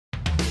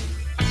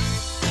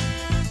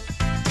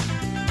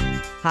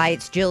Hi,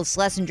 it's Jill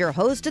Schlesinger,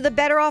 host of the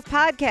Better Off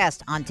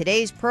podcast. On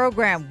today's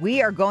program,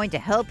 we are going to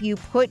help you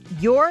put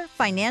your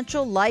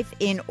financial life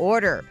in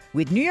order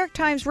with New York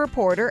Times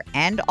reporter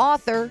and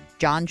author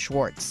John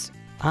Schwartz.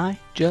 I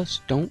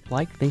just don't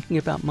like thinking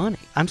about money.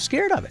 I'm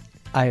scared of it.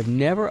 I have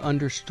never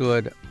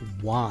understood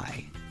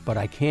why, but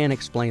I can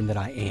explain that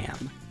I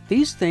am.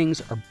 These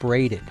things are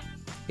braided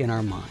in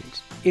our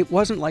minds. It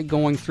wasn't like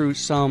going through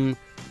some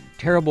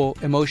terrible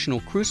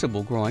emotional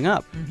crucible growing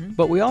up,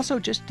 but we also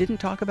just didn't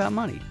talk about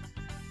money.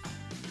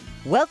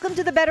 Welcome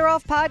to the Better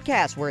Off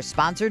podcast. We're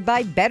sponsored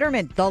by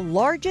Betterment, the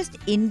largest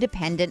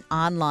independent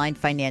online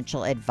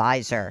financial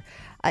advisor.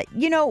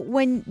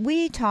 When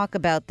we talk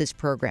about this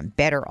program,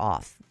 Better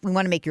Off, we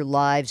want to make your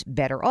lives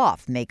better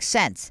off. Makes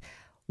sense.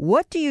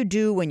 What do you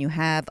do when you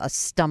have a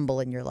stumble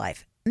in your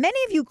life? Many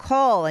of you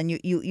call and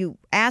you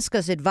ask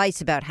us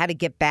advice about how to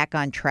get back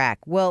on track.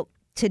 Well,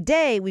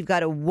 today we've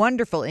got a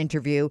wonderful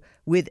interview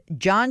with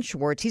John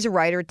Schwartz. He's a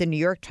writer at the New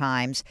York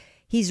Times.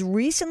 He's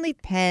recently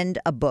penned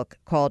a book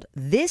called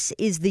This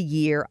Is the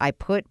Year I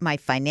Put My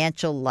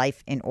Financial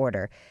Life in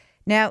Order.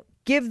 Now,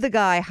 give the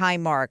guy high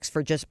marks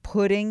for just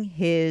putting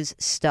his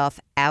stuff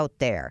out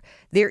there.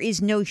 There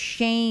is no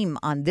shame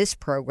on this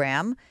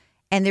program,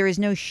 and there is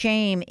no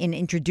shame in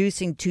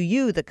introducing to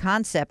you the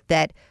concept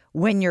that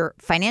when your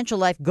financial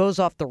life goes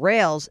off the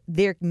rails,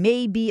 there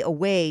may be a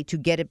way to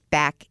get it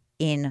back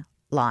in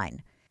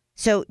line.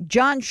 So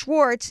John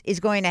Schwartz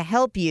is going to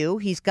help you.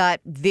 He's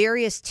got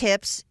various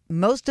tips.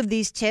 Most of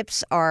these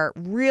tips are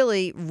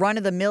really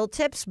run-of-the-mill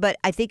tips, but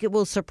I think it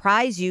will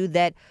surprise you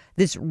that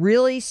this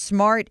really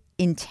smart,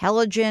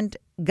 intelligent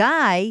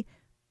guy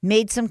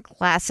made some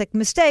classic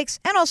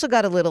mistakes and also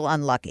got a little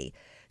unlucky.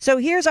 So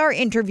here's our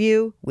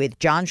interview with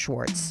John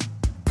Schwartz.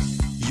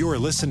 You're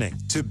listening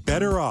to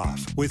Better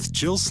Off with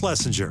Jill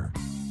Schlesinger.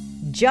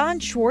 John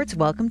Schwartz,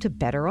 welcome to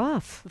Better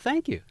Off.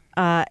 Thank you.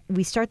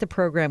 We start the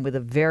program with a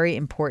very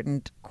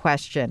important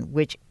question,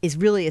 which is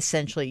really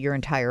essentially your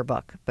entire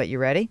book. But you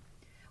ready?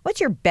 What's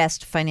your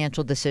best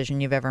financial decision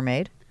you've ever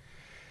made?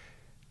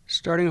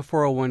 Starting a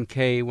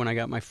 401k when I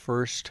got my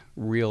first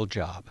real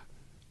job.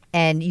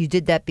 And you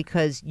did that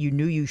because you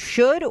knew you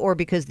should, or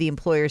because the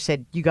employer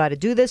said, you got to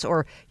do this,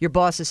 or your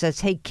boss says,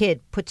 hey, kid,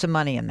 put some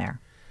money in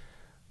there?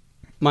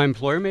 My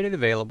employer made it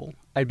available.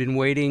 I'd been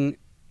waiting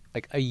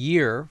like a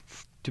year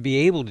to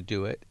be able to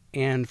do it.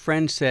 And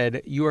friends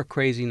said, you are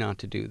crazy not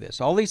to do this.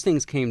 All these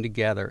things came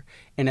together.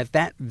 And at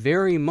that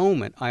very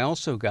moment, I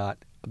also got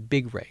a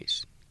big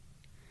raise.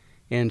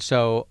 And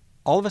so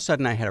all of a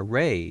sudden I had a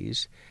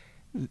raise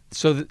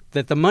so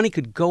that the money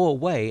could go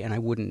away and I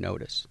wouldn't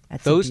notice.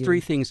 Those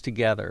three things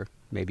together,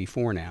 maybe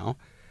four now,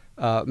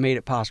 made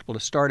it possible to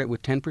start it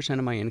with 10%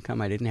 of my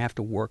income. I didn't have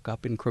to work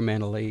up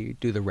incrementally,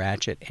 do the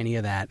ratchet, any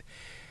of that.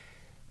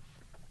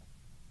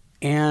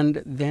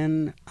 And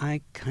then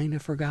I kind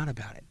of forgot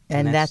about it.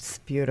 And that's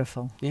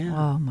beautiful. Yeah.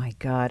 Oh, my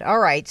God. All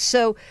right.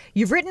 So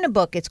you've written a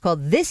book. It's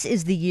called This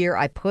Is the Year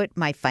I Put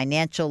My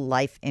Financial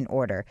Life in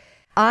Order.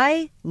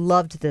 I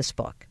loved this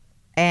book.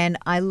 And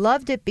I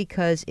loved it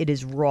because it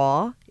is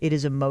raw, it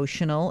is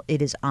emotional,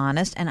 it is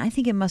honest, and I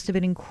think it must have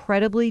been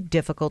incredibly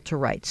difficult to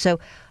write. So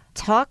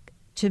talk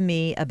to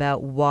me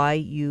about why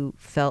you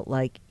felt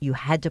like you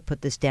had to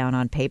put this down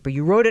on paper.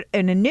 You wrote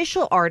an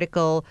initial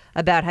article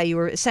about how you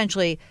were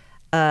essentially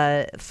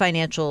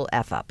financial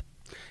F-up.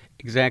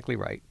 Exactly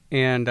right.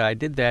 And I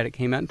did that. It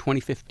came out in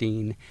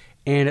 2015,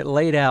 and it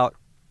laid out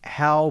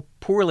how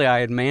poorly I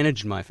had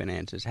managed my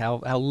finances,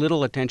 how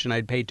little attention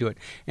I'd paid to it,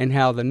 and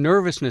how the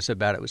nervousness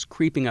about it was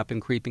creeping up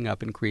and creeping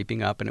up and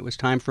creeping up, and it was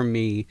time for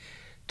me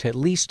to at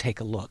least take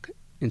a look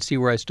and see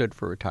where I stood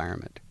for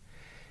retirement.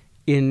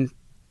 In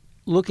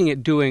looking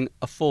at doing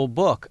a full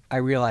book, I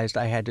realized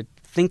I had to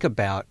think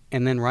about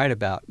and then write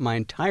about my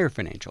entire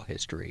financial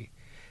history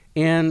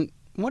and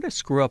what a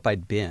screw-up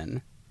I'd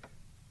been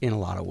in a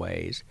lot of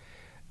ways,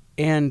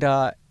 and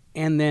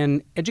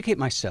then educate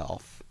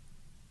myself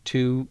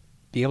to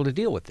be able to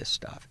deal with this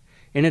stuff.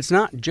 And it's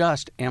not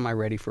just, am I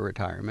ready for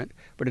retirement,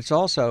 but it's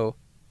also,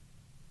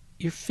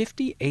 you're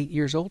 58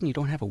 years old and you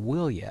don't have a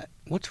will yet.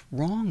 What's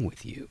wrong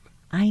with you?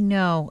 I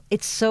know.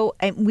 It's so,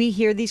 and we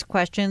hear these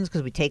questions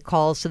because we take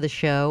calls to the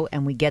show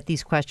and we get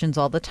these questions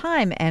all the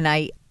time. And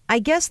I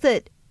guess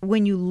that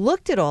when you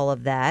looked at all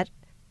of that,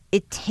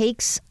 it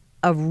takes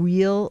a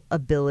real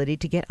ability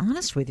to get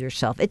honest with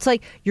yourself. It's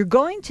like you're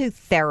going to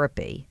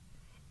therapy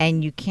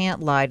and you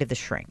can't lie to the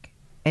shrink.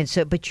 And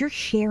so, but you're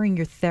sharing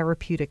your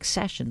therapeutic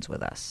sessions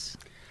with us.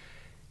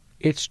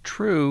 It's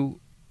true,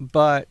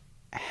 but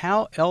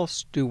how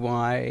else do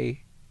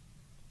I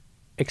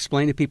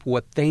explain to people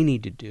what they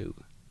need to do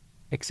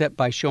except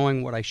by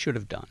showing what I should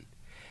have done?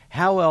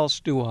 How else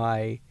do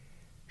I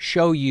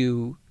show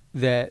you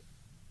that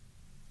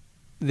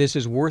this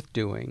is worth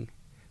doing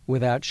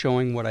without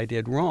showing what I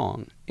did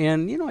wrong?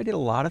 And, I did a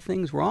lot of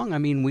things wrong. I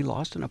mean, we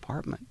lost an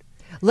apartment.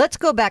 Let's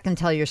go back and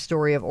tell your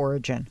story of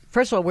origin.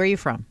 First of all, where are you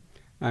from?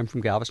 I'm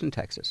from Galveston,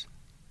 Texas.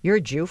 You're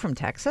a Jew from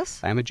Texas?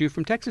 I am a Jew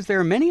from Texas. There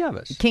are many of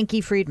us.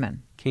 Kinky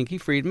Friedman. Kinky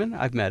Friedman,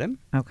 I've met him.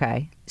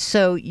 Okay.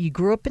 So you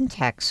grew up in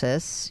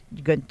Texas.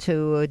 You went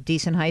to a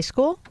decent high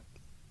school?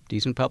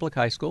 Decent public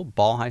high school,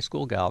 Ball High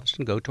School,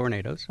 Galveston, go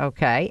Tornadoes.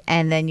 Okay.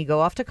 And then you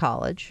go off to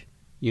college.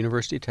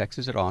 University of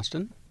Texas at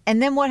Austin.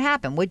 And then what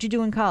happened? What'd you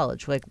do in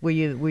college? Like, were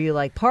you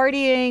like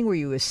partying? Were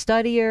you a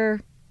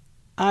studier?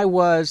 I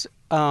was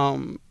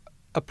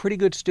a pretty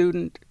good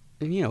student,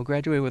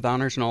 graduated with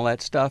honors and all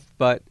that stuff,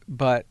 but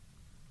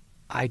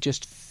I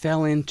just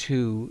fell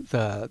into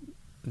the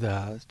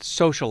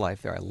social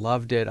life there. I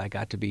loved it. I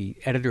got to be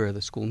editor of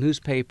the school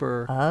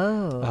newspaper.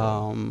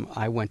 Oh.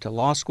 I went to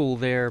law school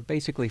there,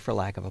 basically for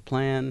lack of a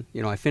plan.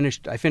 I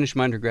finished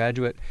my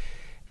undergraduate.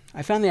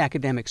 I found the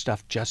academic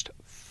stuff just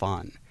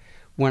fun.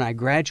 When I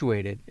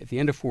graduated at the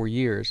end of 4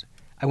 years,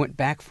 I went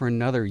back for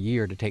another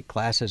year to take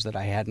classes that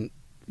I hadn't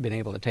been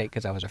able to take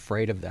because I was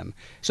afraid of them.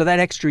 So that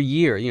extra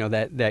year,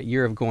 that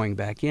year of going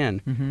back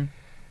in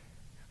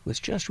was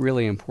just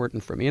really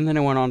important for me. And then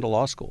I went on to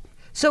law school.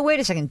 So wait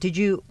a second. Did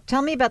you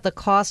tell me about the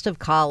cost of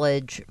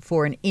college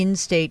for an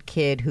in-state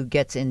kid who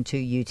gets into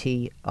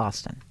UT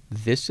Austin?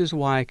 This is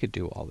why I could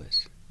do all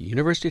this.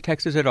 University of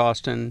Texas at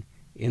Austin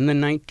in the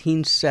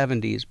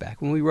 1970s,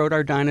 back when we rode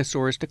our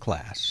dinosaurs to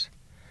class,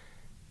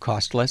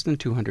 cost less than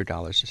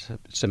 $200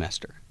 a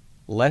semester.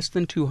 Less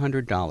than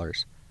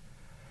 $200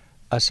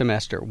 a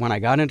semester. When I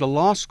got into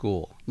law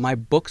school, my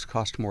books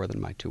cost more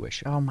than my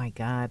tuition. Oh, my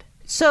God.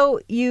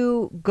 So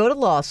you go to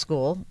law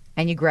school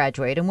and you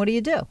graduate, and what do you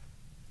do?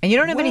 And you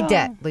don't have any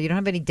debt. You don't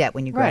have any debt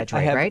when you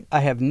graduate, right?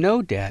 I have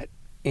no debt.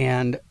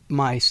 And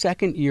my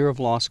second year of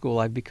law school,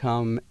 I've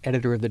become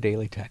editor of the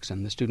Daily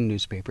Texan, the student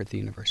newspaper at the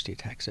University of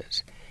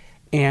Texas.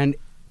 And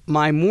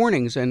my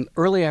mornings and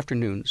early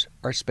afternoons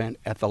are spent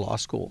at the law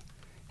school,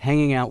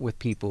 hanging out with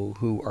people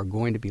who are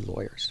going to be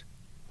lawyers.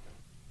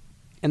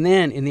 And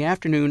then in the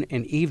afternoon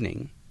and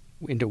evening,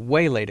 into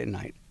way late at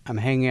night, I'm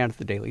hanging out at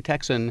the Daily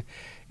Texan,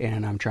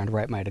 and I'm trying to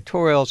write my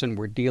editorials, and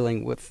we're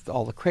dealing with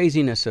all the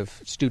craziness of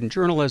student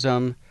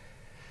journalism.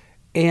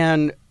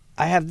 And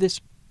I have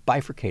this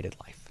bifurcated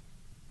life.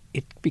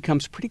 It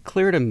becomes pretty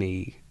clear to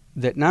me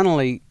that not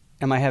only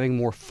am I having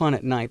more fun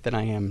at night than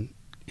I am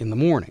in the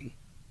morning,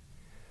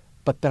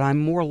 but that I'm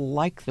more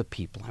like the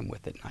people I'm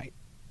with at night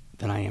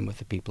than I am with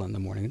the people in the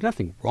morning. There's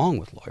nothing wrong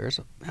with lawyers.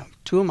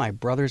 Two of my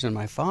brothers and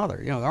my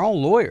father, they're all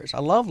lawyers. I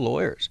love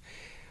lawyers.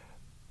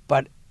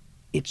 But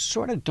it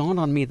sort of dawned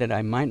on me that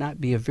I might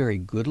not be a very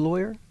good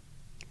lawyer,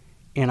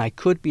 and I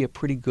could be a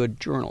pretty good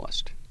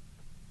journalist.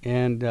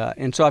 And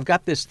so I've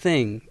got this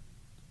thing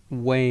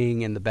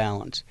weighing in the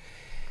balance.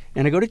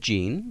 And I go to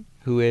Jeanne,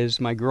 who is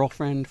my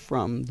girlfriend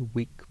from the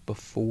week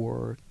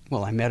before.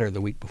 Well, I met her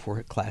the week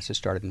before classes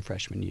started in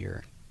freshman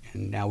year.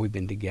 And now we've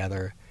been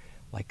together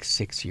like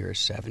 6 years,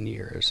 7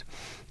 years.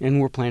 And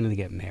we're planning to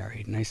get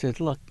married. And I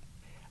said, look,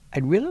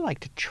 I'd really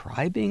like to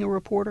try being a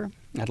reporter.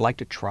 I'd like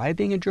to try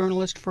being a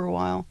journalist for a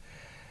while.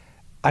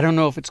 I don't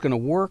know if it's going to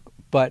work,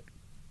 but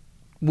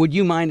would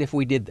you mind if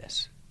we did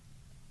this?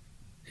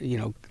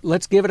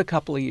 Let's give it a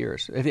couple of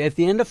years. At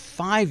the end of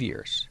 5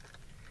 years,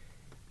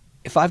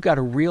 if I've got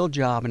a real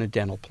job and a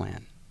dental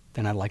plan,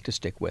 then I'd like to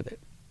stick with it.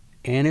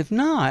 And if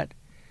not,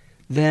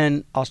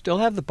 then I'll still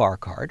have the bar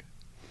card.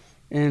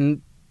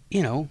 And,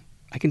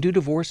 I can do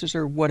divorces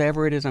or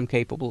whatever it is I'm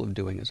capable of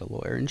doing as a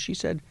lawyer. And she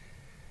said,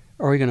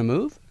 are we going to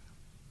move?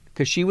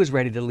 Because she was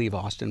ready to leave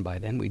Austin by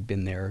then. We'd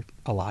been there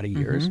a lot of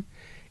years.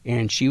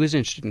 And she was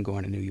interested in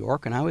going to New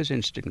York, and I was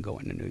interested in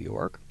going to New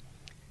York.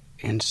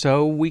 And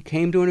so we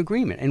came to an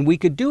agreement. And we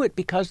could do it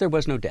because there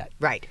was no debt.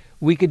 Right.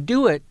 We could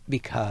do it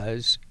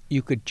because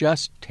you could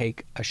just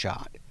take a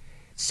shot.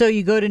 So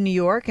you go to New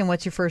York, and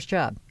what's your first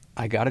job?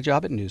 I got a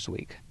job at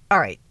Newsweek. All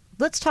right.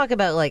 Let's talk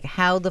about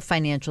how the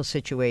financial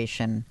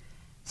situation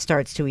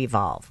starts to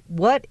evolve.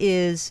 What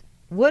is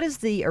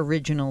the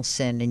original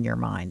sin in your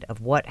mind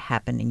of what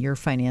happened in your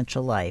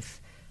financial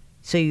life?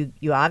 So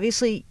you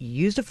obviously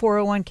used a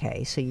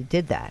 401k, so you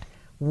did that.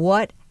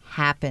 What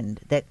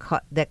happened that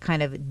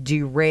kind of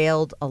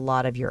derailed a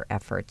lot of your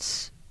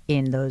efforts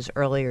in those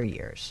earlier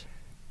years?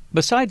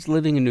 Besides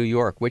living in New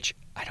York, which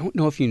I don't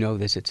know if you know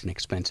this, it's an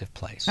expensive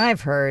place.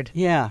 I've heard.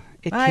 Yeah,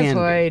 it can I've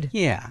heard. be.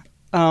 Yeah.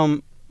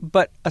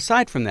 But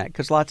aside from that,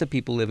 because lots of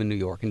people live in New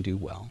York and do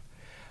well,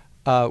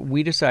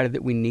 we decided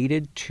that we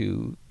needed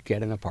to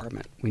get an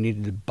apartment. We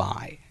needed to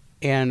buy.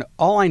 And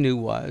all I knew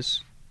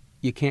was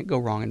you can't go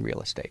wrong in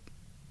real estate.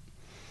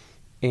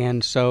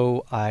 And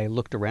so I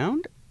looked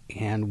around,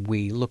 and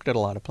we looked at a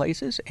lot of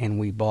places, and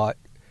we bought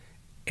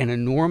an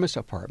enormous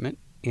apartment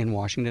in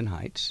Washington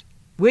Heights.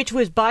 Which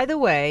was, by the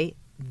way,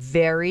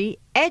 very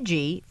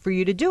edgy for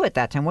you to do at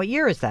that time. What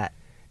year is that?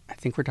 I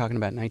think we're talking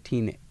about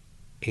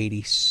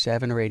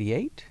 1987 or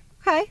 88.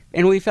 Okay.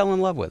 And we fell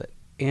in love with it.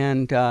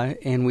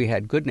 And we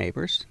had good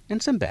neighbors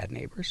and some bad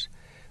neighbors.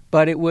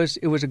 But it was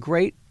a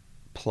great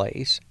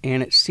place,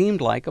 and it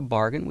seemed like a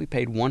bargain. We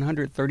paid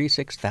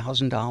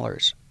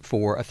 $136,000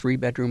 for a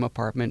 3-bedroom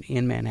apartment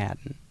in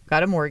Manhattan.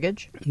 Got a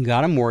mortgage.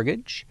 Got a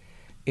mortgage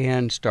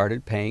and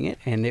started paying it,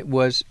 and it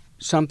was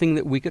something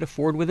that we could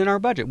afford within our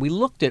budget. We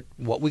looked at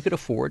what we could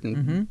afford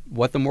and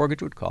what the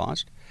mortgage would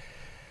cost.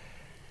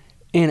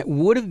 And it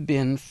would have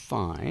been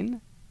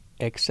fine,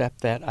 except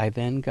that I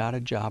then got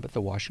a job at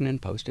the Washington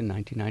Post in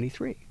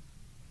 1993.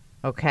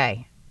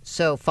 Okay.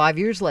 So 5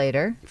 years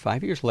later.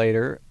 5 years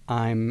later,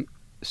 I'm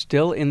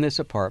still in this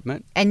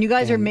apartment. And you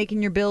guys are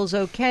making your bills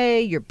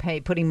okay. You're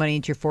putting money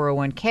into your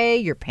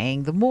 401k. You're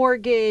paying the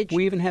mortgage.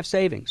 We even have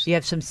savings. You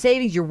have some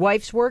savings. Your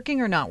wife's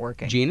working or not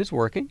working? Jeanne is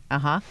working.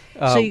 Uh-huh.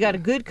 So you got a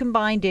good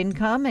combined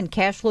income and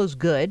cash flow's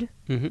good.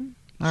 Mm-hmm.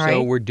 All right.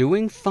 So we're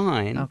doing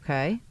fine.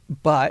 Okay.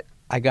 But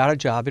I got a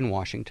job in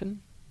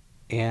Washington,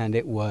 and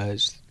it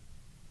was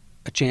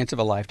a chance of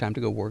a lifetime to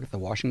go work at the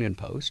Washington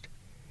Post,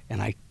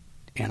 and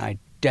I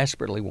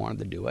desperately wanted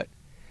to do it.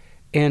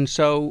 And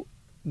so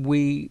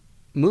we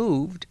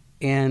moved,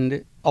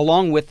 and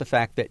along with the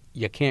fact that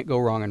you can't go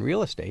wrong in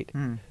real estate,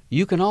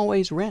 you can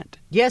always rent.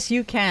 Yes,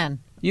 you can.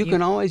 You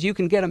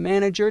can get a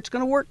manager. It's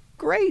going to work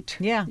great.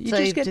 Yeah. You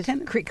just get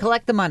tenants.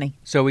 Collect the money.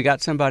 So we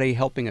got somebody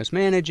helping us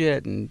manage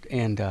it,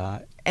 and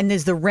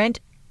is the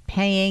rent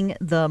paying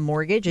the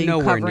mortgage? Are you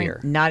nowhere covering near.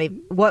 Not even,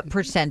 what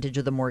percentage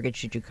of the mortgage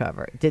did you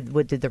cover?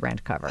 What did the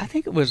rent cover? I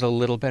think it was a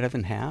little better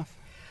than half.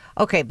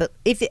 Okay, but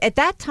if at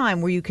that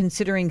time were you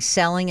considering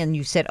selling and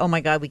you said, "Oh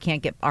my God, we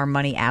can't get our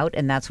money out,"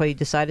 and that's why you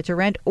decided to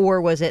rent, or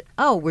was it,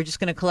 "Oh, we're just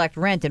going to collect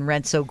rent and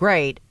rent's so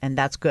great and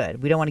that's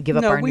good. We don't want to give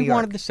up our New York." No, we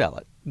wanted to sell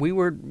it.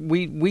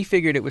 We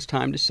figured it was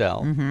time to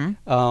sell.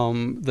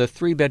 Mm-hmm. The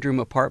 3-bedroom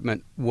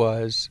apartment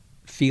was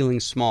feeling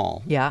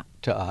small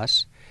to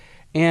us.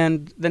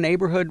 And the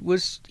neighborhood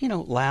was,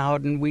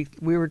 loud, and we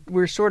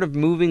were sort of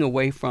moving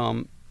away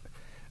from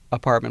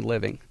apartment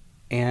living.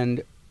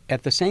 And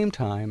at the same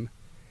time,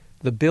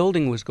 the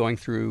building was going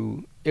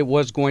to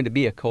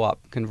be a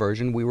co-op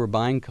conversion. We were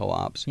buying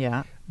co-ops.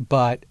 Yeah.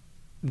 But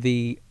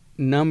the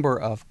number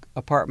of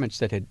apartments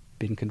that had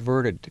been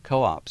converted to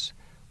co-ops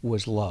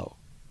was low.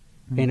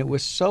 Mm-hmm. And it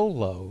was so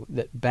low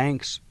that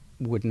banks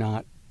would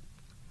not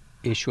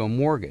issue a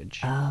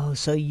mortgage. Oh,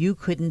 so you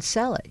couldn't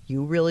sell it.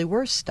 You really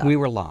were stuck. We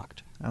were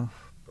locked. Oh,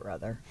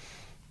 brother.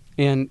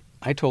 And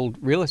I told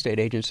real estate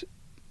agents,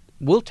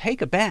 we'll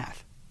take a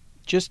bath.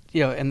 Just,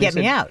 and they Get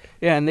said, me out.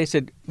 Yeah, and they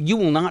said, you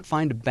will not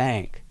find a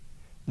bank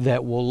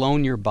that will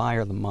loan your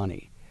buyer the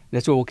money. And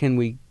I said, well, can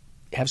we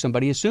have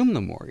somebody assume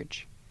the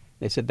mortgage?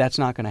 They said, that's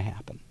not going to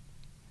happen.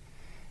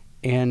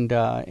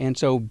 And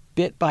so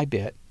bit by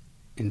bit,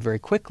 and very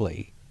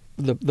quickly,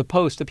 the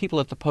people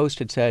at the Post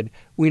had said,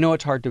 we know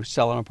it's hard to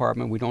sell an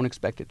apartment. We don't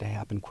expect it to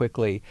happen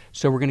quickly.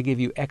 So we're going to give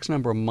you X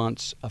number of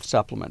months of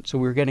supplement. So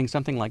we were getting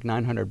something like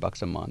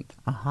 $900 a month.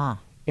 Uh-huh.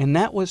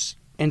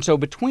 And so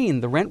between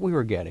the rent we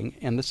were getting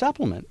and the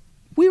supplement,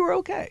 we were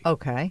okay.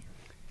 Okay.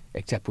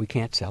 Except we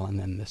can't sell, and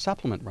then the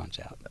supplement runs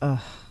out. Ugh.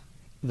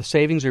 The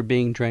savings are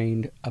being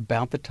drained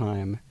about the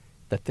time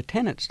that the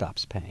tenant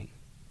stops paying.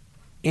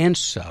 And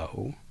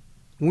so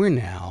we're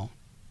now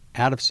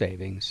out of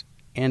savings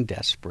and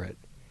desperate.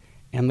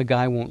 And the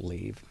guy won't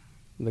leave.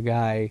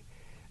 I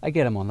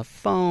get him on the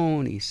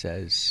phone. He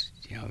says,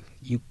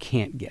 you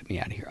can't get me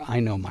out of here. I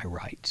know my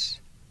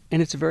rights.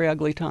 And it's a very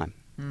ugly time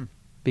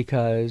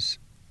because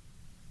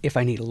if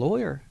I need a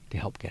lawyer to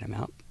help get him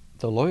out,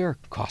 the lawyer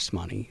costs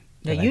money.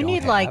 Now, you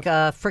need like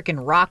a frickin'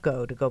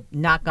 Rocco to go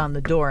knock on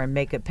the door and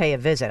pay a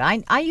visit.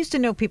 I used to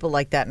know people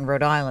like that in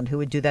Rhode Island who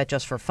would do that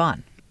just for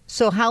fun.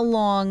 So how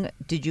long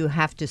did you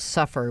have to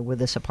suffer with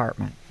this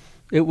apartment?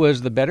 It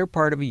was the better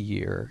part of a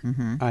year.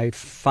 Mm-hmm. I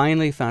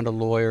finally found a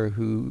lawyer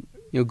who,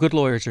 good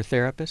lawyers are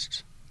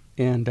therapists,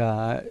 and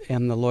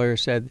the lawyer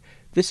said,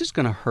 this is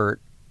going to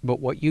hurt,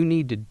 but what you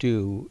need to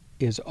do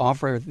is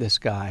offer this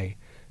guy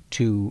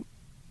to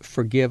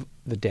forgive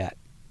the debt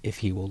if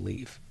he will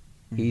leave.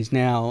 Mm-hmm. He's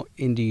now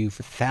into you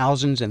for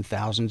thousands and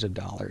thousands of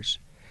dollars,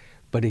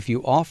 but if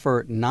you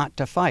offer not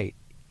to fight,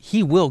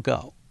 he will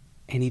go,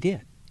 and he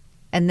did.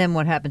 And then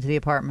what happened to the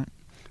apartment?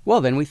 Well,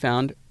 then we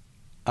found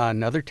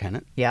another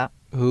tenant. Yeah.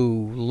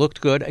 Who looked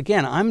good.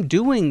 Again, I'm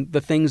doing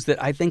the things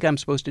that I think I'm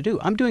supposed to do.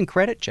 I'm doing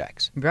credit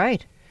checks.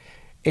 Right.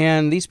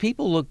 And these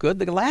people look good.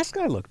 The last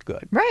guy looked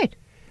good. Right.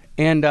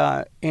 And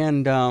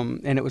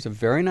it was a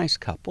very nice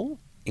couple.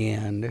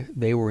 And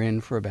they were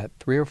in for about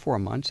 3 or 4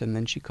 months. And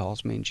then she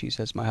calls me and she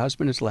says, my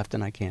husband has left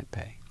and I can't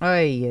pay.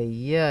 Ay,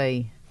 ay,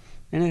 ay.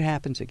 And it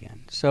happens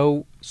again.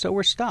 So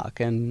we're stuck.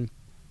 And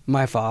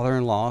my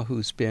father-in-law, who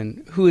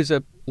is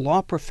a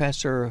law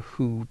professor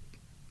who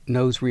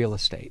knows real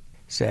estate,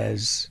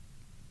 says,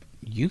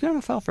 you're going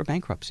to file for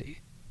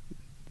bankruptcy.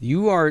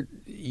 You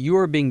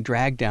are being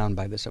dragged down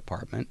by this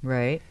apartment.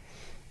 Right.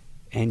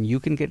 And you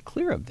can get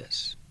clear of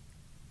this.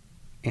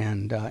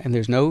 And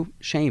there's no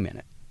shame in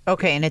it.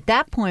 Okay, and at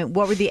that point,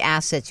 what were the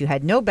assets? You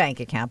had no bank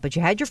account, but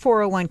you had your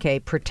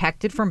 401k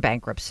protected from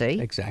bankruptcy.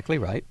 Exactly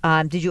right.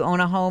 Did you own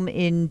a home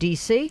in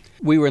D.C.?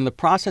 We were in the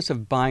process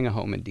of buying a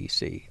home in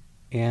D.C.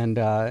 And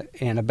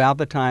about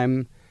the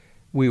time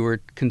we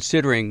were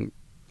considering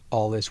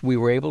all this, we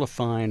were able to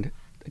find,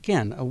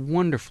 again, a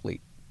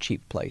wonderfully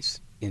cheap place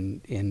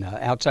in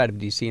outside of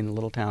D.C. in the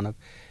little town of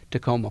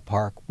Tacoma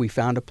Park. We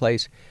found a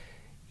place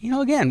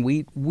again,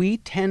 we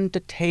tend to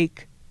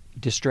take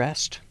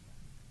distressed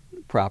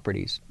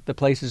properties, the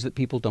places that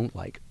people don't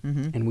like,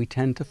 and we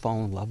tend to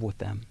fall in love with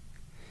them.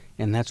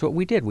 And that's what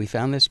we did. We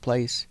found this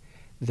place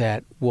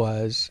that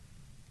was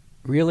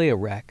really a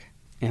wreck,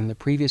 and the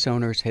previous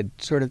owners had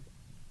sort of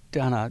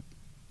done a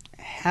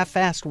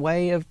half-assed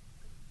way of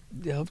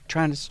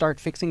trying to start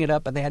fixing it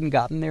up, but they hadn't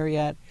gotten there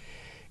yet.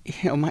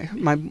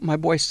 My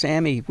boy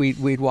Sammy,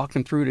 we'd walked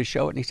him through to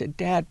show it, and he said,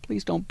 "Dad,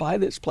 please don't buy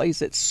this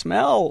place. It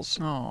smells."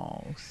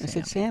 Oh, Sam. I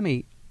said,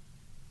 "Sammy,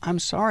 I'm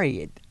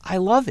sorry. I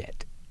love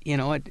it.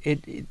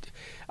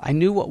 I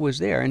knew what was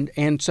there."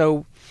 And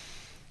so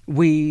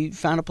we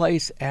found a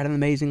place at an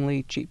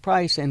amazingly cheap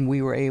price, and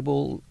we were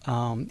able,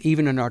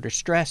 even in our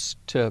distress,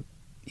 to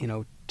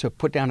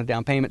put down a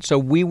down payment. So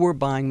we were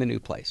buying the new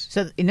place.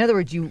 So, in other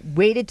words, you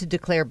waited to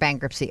declare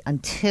bankruptcy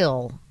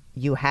until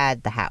you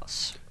had the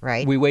house,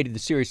 right? We waited to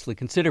seriously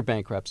consider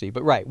bankruptcy,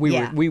 but right, we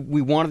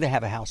wanted to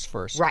have a house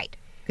first. Right.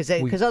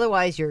 Because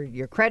otherwise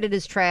your credit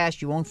is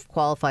trashed. You won't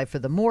qualify for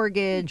the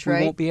mortgage, right?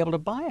 We won't be able to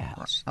buy a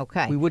house.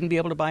 Okay. We wouldn't be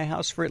able to buy a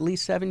house for at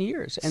least 7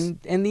 years, and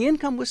the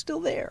income was still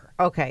there.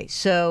 Okay,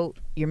 so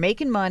you're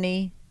making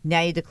money.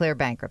 Now you declare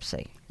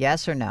bankruptcy.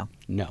 Yes or no?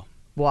 No.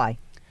 Why?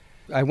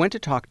 I went to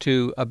talk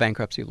to a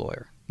bankruptcy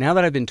lawyer. Now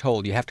that I've been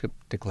told you have to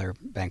declare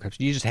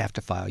bankruptcy, you just have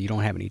to file. You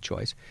don't have any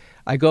choice.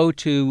 I go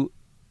to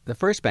the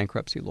first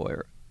bankruptcy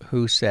lawyer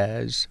who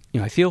says,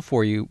 I feel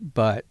for you,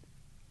 but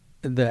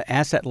the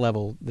asset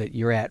level that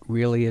you're at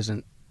really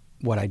isn't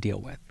what I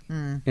deal with.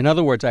 In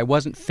other words, I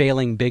wasn't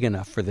failing big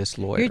enough for this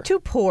lawyer. You're too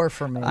poor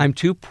for me. I'm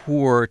too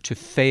poor to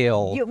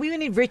fail. We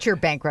need richer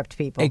bankrupt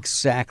people.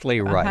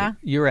 Exactly right.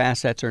 Your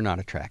assets are not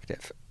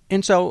attractive.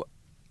 And so,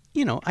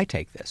 I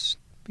take this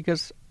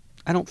because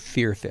I don't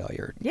fear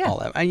failure. Yeah. All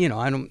that.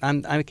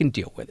 I can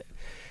deal with it.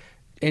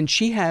 And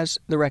she has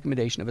the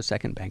recommendation of a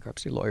second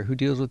bankruptcy lawyer who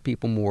deals with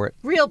people more at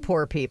real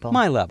poor people.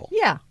 My level.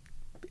 Yeah.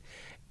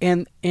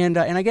 And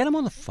I get him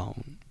on the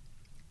phone,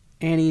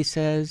 and he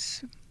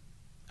says,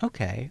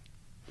 "Okay,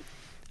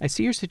 I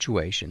see your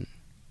situation.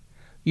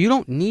 You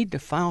don't need to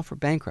file for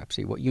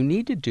bankruptcy. What you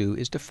need to do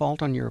is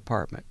default on your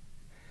apartment.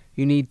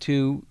 You need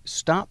to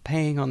stop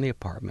paying on the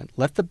apartment.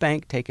 Let the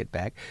bank take it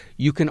back.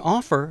 You can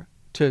offer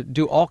to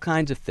do all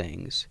kinds of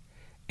things,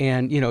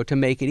 and to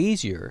make it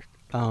easier.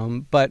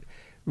 But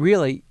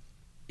really,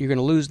 you're going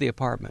to lose the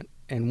apartment.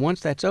 And once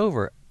that's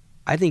over,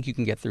 I think you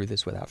can get through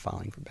this without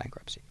filing for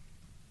bankruptcy."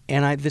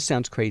 And this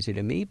sounds crazy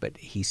to me, but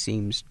he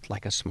seems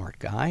like a smart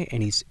guy,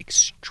 and he's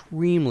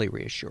extremely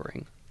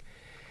reassuring.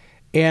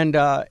 And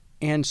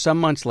some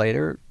months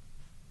later,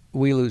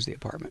 we lose the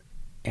apartment.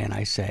 And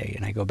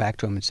I go back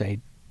to him and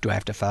say, "Do I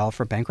have to file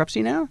for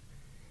bankruptcy now?"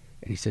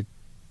 And he said,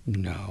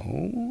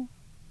 "No,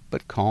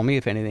 but call me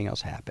if anything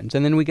else happens."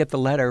 And then we get the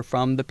letter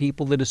from the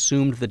people that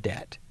assumed the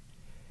debt.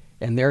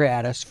 And they're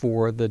at us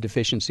for the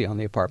deficiency on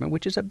the apartment,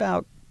 which is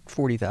about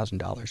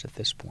 $40,000 at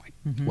this point,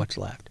 what's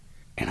left.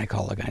 And I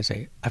call the guy and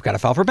say, "I've got to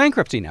file for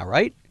bankruptcy now,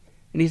 right?"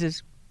 And he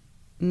says,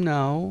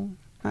 "No,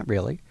 not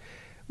really.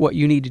 What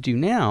you need to do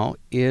now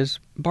is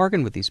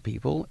bargain with these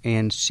people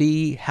and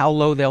see how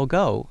low they'll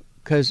go,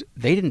 because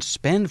they didn't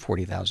spend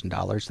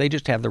 $40,000. They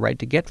just have the right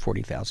to get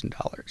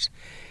 $40,000.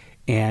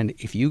 And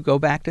if you go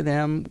back to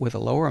them with a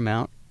lower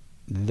amount,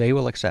 they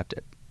will accept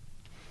it."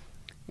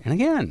 And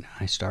again,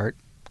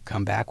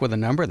 come back with a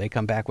number. They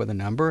come back with a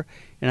number.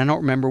 And I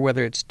don't remember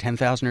whether it's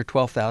 $10,000 or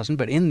 $12,000,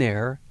 but in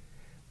there,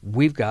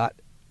 we've got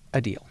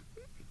a deal.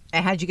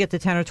 And how'd you get the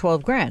 10 or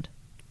 12 grand?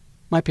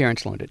 My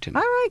parents loaned it to me.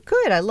 All right,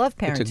 good. I love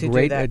parents who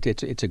do that.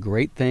 It's a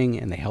great thing,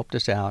 and they helped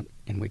us out,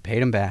 and we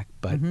paid them back.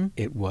 But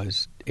it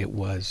was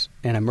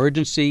an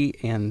emergency,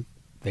 and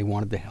they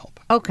wanted the help.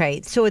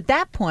 Okay, so at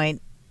that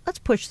point, let's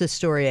push this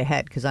story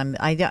ahead, because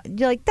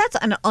that's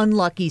an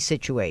unlucky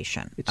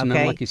situation. It's an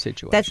unlucky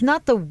situation. That's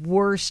not the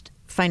worst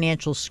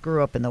financial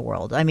screw up in the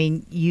world.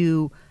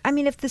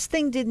 If this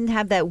thing didn't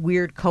have that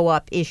weird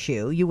co-op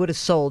issue, you would have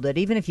sold it.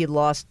 Even if you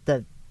lost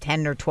the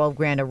 10 or 12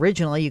 grand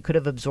originally, you could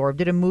have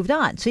absorbed it and moved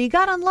on. So you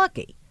got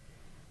unlucky.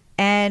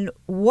 And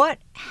what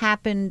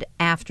happened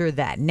after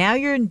that? Now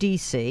you're in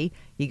D.C.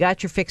 You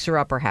got your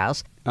fixer-upper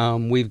house.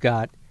 We've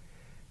got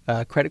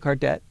credit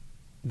card debt.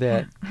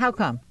 How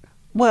come?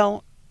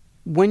 Well,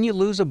 when you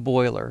lose a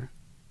boiler,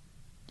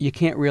 you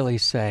can't really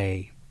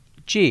say,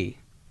 "Gee,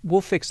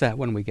 we'll fix that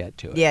when we get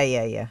to it."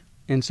 Yeah.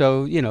 And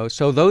so,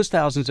 so those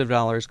thousands of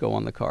dollars go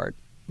on the card.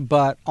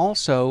 But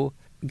also,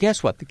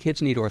 guess what? The kids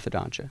need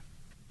orthodontia.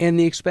 And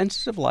the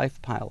expenses of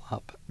life pile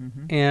up.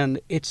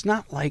 And it's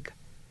not like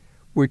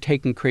we're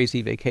taking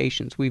crazy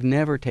vacations. We've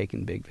never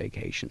taken big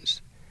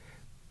vacations.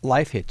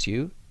 Life hits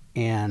you,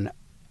 and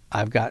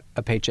I've got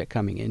a paycheck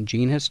coming in.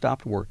 Jeanne has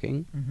stopped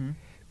working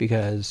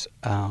because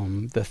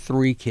the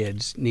 3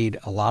 kids need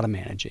a lot of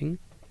managing.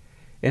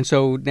 And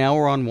so now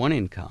we're on one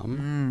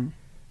income.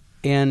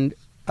 And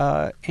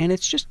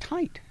it's just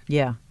tight.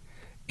 Yeah.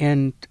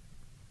 And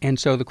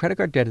so the credit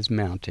card debt is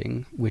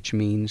mounting, which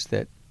means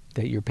that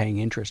you're paying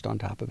interest on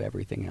top of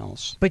everything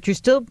else. But you're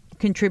still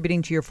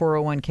contributing to your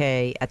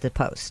 401k at the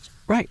Post.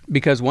 Right.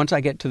 Because once I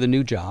get to the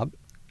new job,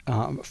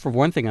 For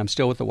one thing, I'm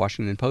still with the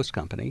Washington Post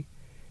Company,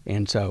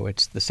 and so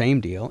it's the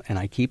same deal, and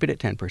I keep it at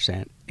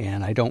 10%,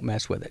 and I don't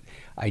mess with it.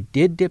 I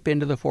did dip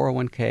into the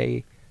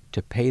 401k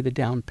to pay the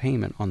down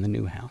payment on the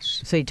new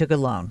house. So you took a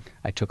loan?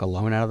 I took a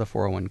loan out of the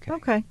 401k.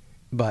 Okay.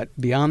 But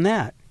beyond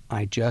that,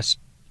 I just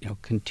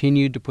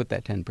continued to put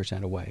that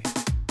 10% away.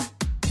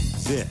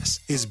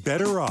 This is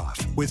Better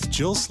Off with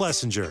Jill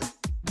Schlesinger.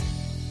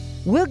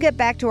 We'll get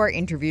back to our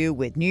interview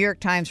with New York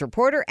Times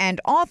reporter and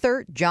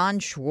author John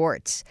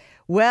Schwartz.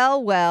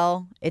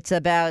 Well, it's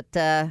about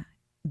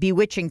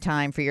bewitching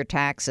time for your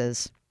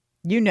taxes.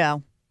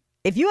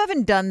 If you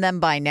haven't done them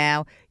by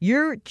now,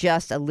 you're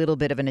just a little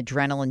bit of an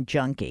adrenaline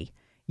junkie.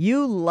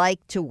 You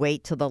like to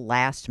wait till the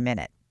last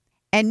minute.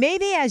 And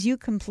maybe as you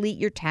complete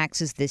your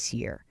taxes this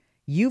year,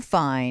 you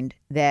find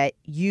that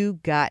you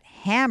got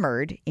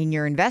hammered in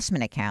your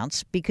investment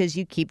accounts because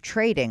you keep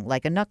trading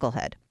like a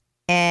knucklehead.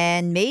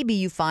 And maybe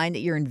you find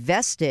that you're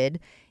invested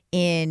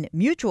in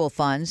mutual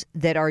funds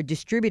that are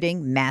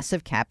distributing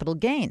massive capital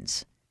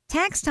gains.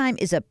 Tax time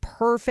is a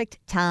perfect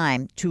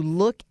time to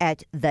look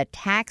at the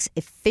tax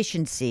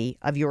efficiency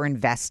of your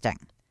investing.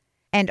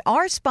 And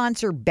our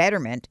sponsor,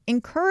 Betterment,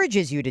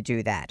 encourages you to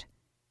do that.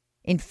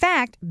 In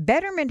fact,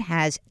 Betterment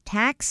has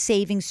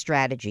tax-saving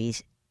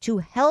strategies to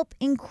help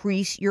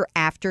increase your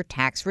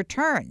after-tax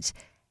returns.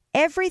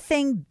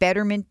 Everything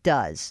Betterment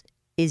does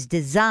is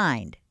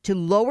designed to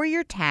lower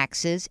your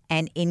taxes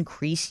and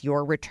increase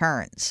your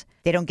returns.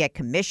 They don't get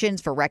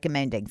commissions for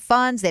recommending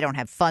funds. They don't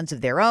have funds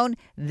of their own.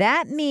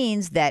 That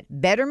means that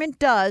Betterment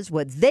does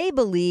what they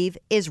believe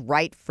is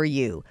right for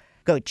you.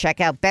 Go check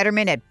out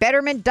Betterment at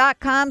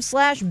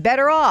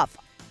betterment.com/betteroff.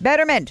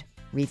 Betterment,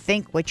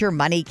 rethink what your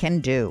money can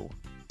do.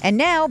 And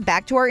now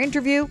back to our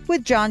interview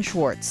with John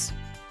Schwartz.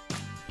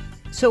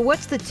 So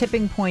what's the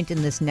tipping point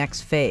in this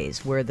next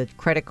phase where the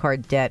credit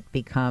card debt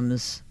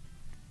becomes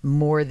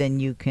more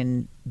than you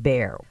can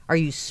bear? Are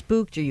you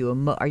spooked? Are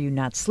you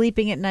not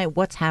sleeping at night?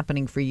 What's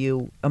happening for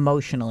you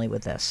emotionally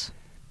with this?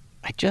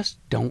 I just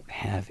don't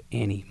have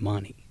any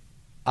money.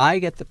 I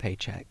get the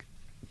paycheck.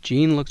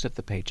 Jeanne looks at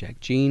the paycheck.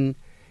 Jeanne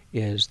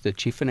is the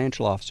chief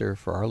financial officer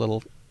for our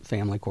little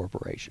family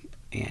corporation.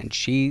 And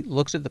she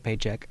looks at the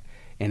paycheck,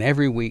 and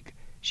every week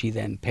she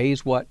then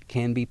pays what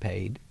can be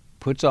paid,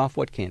 puts off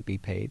what can't be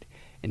paid,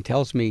 and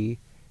tells me,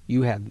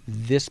 you have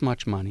this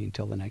much money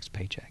until the next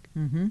paycheck.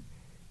 Mm-hmm.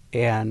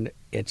 And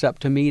it's up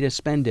to me to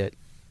spend it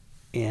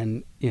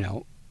in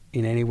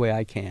any way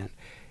I can.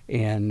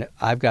 And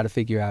I've got to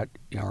figure out,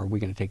 are we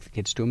going to take the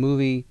kids to a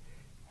movie?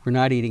 We're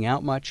not eating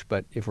out much,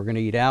 but if we're going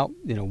to eat out,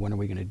 when are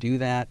we going to do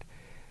that?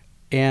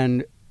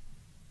 And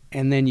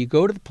then you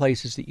go to the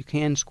places that you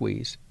can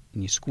squeeze,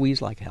 and you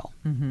squeeze like hell.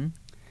 Mm-hmm.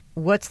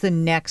 What's the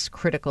next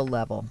critical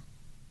level?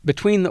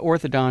 Between the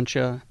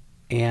orthodontia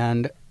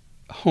and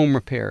home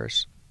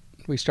repairs,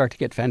 we start to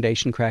get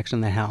foundation cracks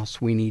in the house.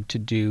 We need to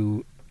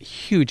do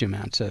huge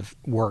amounts of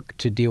work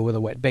to deal with a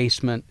wet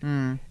basement.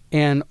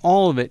 And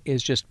all of it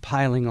is just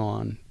piling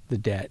on the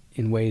debt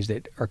in ways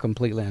that are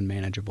completely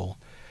unmanageable.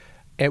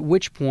 At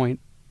which point,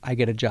 I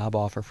get a job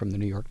offer from the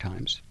New York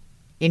Times.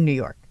 In New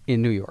York?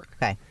 In New York.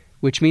 Okay.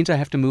 Which means I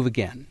have to move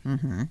again.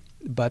 Mm-hmm.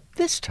 But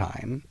this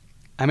time,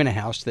 I'm in a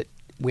house that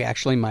we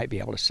actually might be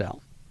able to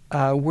sell.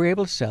 We're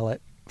able to sell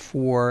it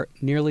for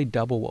nearly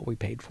double what we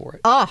paid for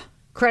it.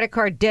 Credit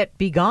card debt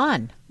be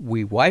gone.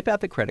 We wipe out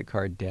the credit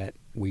card debt.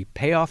 We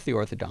pay off the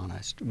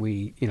orthodontist.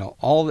 We,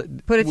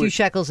 Put a few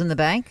shekels in the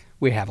bank.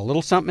 We have a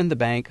little something in the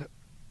bank.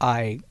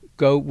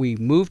 We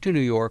move to New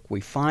York.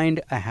 We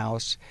find a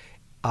house.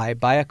 I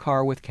buy a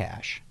car with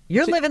cash.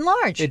 You're living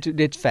large.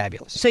 It's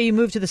fabulous. So you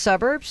move to the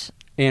suburbs?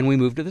 And we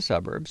moved to the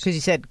suburbs. Because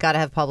you said, got to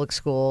have public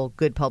school,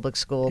 good public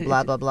school,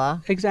 blah, blah,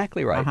 blah.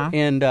 Exactly right. Uh-huh.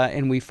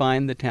 And we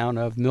find the town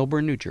of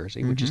Millburn, New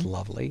Jersey, which is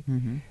lovely.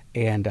 Mm-hmm.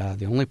 And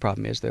the only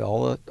problem is that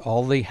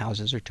all the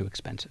houses are too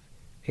expensive.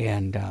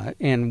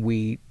 And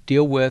we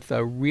deal with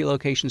a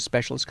relocation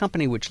specialist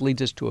company, which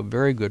leads us to a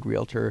very good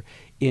realtor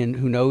who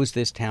knows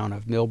this town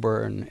of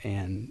Millburn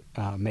and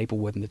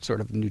Maplewood and the sort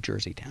of New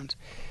Jersey towns.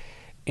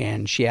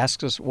 And she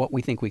asks us what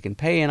we think we can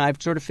pay, and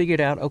I've sort of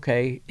figured out,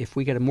 okay, if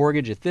we get a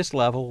mortgage at this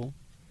level,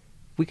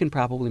 we can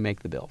probably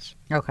make the bills.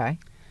 Okay.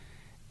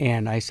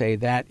 And I say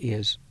that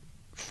is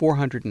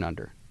 $400 and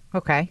under.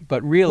 Okay.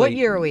 But really, what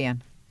year are we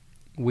in?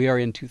 We are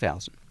in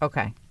 2000.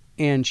 Okay.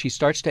 And she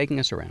starts taking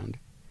us around,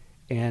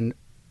 and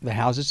the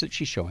houses that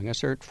she's showing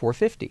us are at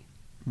 $450.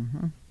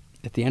 Mm-hmm.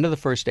 At the end of the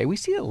first day, we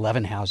see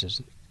 11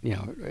 houses,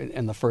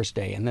 in the first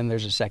day, and then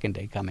there's a second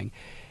day coming.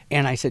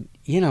 And I said,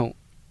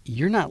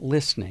 you're not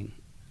listening.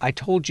 I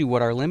told you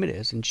what our limit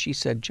is. And she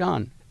said,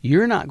 John,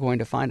 you're not going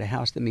to find a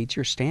house that meets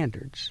your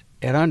standards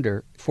at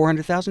under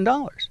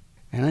 $400,000.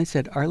 And I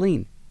said,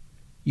 Arlene,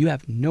 you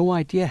have no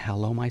idea how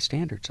low my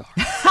standards are.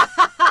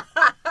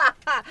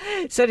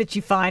 So did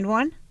you find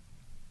one?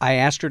 I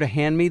asked her to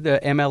hand me the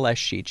MLS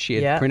sheet.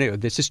 She had printed.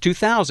 This is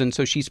 2000,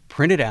 so she's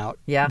printed out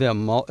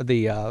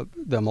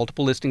the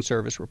multiple listing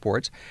service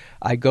reports.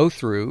 I go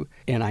through,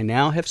 and I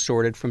now have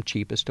sorted from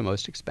cheapest to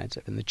most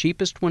expensive. And the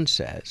cheapest one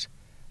says,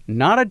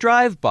 not a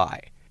drive-by,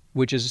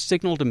 which is a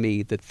signal to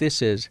me that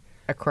this is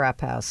a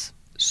crap house.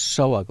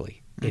 So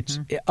ugly. It's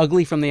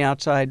ugly from the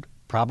outside,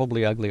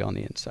 probably ugly on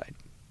the inside.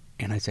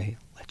 And I say,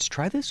 let's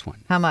try this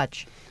one. How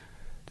much?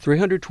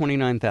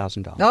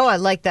 $329,000. Oh, I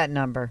like that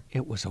number.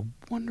 It was a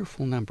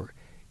wonderful number.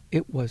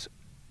 It was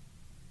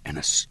an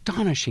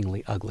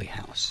astonishingly ugly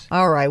house.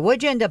 All right.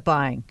 What'd you end up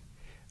buying?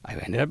 I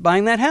ended up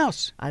buying that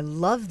house. I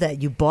love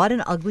that. You bought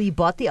the ugly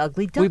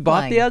duckling. We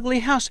bought the ugly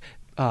house.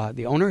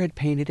 The owner had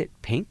painted it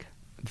pink.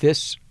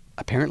 This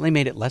apparently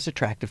made it less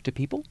attractive to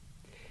people.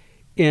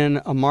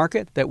 In a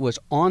market that was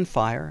on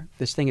fire,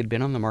 this thing had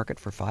been on the market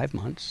for 5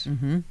 months.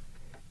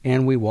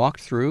 And we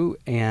walked through,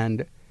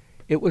 and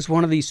it was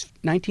one of these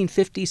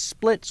 1950s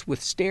splits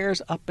with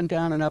stairs up and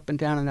down and up and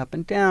down and up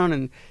and down.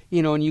 And,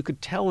 and you could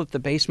tell that the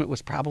basement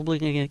was probably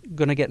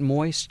going to get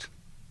moist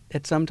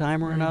at some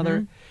time or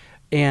another.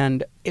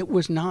 And it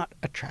was not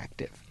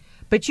attractive.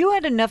 But you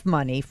had enough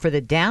money for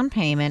the down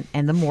payment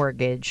and the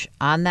mortgage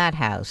on that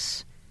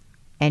house.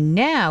 And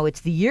now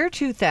it's the year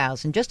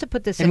 2000. Just to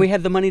put this in, and we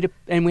had the money to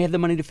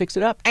fix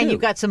it up too. And you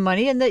got some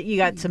money, you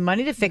got some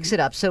money to fix it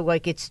up. So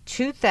like it's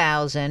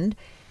 2000.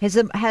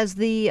 Has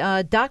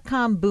the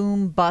 .com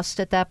boom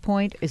bust at that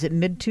point? Is it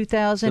mid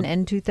 2000,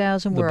 end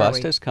 2000? The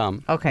bust has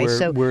come. Okay,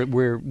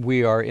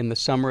 we are in the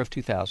summer of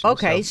 2000.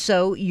 Okay,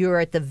 so you're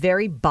at the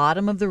very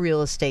bottom of the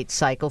real estate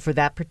cycle for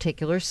that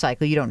particular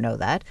cycle. You don't know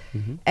that,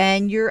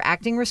 and you're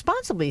acting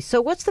responsibly.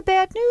 So what's the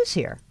bad news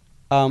here?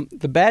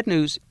 The bad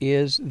news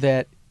is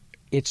that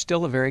it's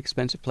still a very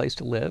expensive place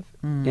to live,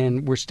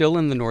 and we're still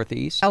in the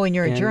Northeast. Oh, and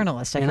you're a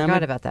journalist. I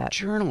forgot about that.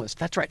 Journalist,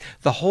 that's right.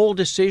 The whole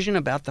decision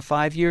about the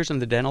 5 years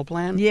and the dental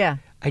plan,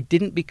 I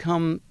didn't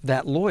become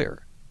that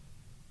lawyer.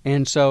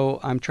 And so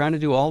I'm trying to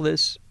do all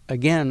this,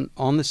 again,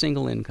 on the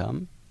single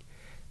income.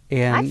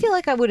 And I feel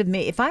like I would have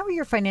made, if I were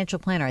your financial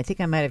planner, I think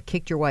I might have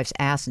kicked your wife's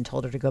ass and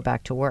told her to go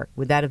back to work.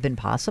 Would that have been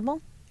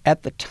possible?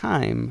 At the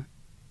time,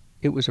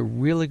 it was a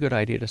really good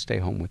idea to stay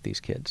home with these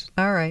kids.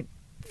 All right.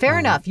 Fair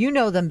enough. You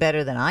know them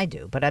better than I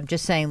do. But I'm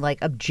just saying,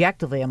 like,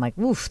 objectively, I'm like,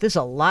 oof, there's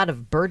a lot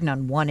of burden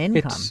on one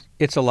income.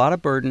 It's a lot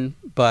of burden,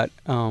 but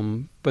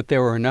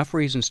there were enough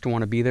reasons to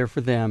want to be there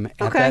for them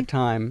at that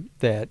time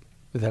that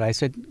I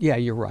said, yeah,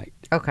 you're right.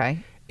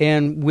 Okay.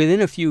 And within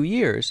a few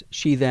years,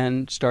 she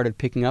then started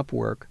picking up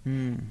work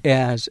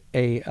as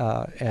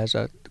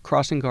a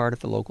crossing guard at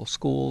the local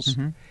schools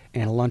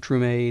and a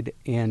lunchroom aide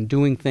and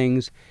doing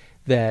things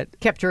that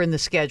kept her in the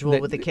schedule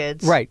with the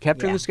kids. Right,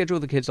 kept her in the schedule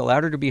with the kids,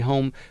 allowed her to be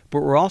home, but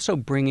we're also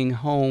bringing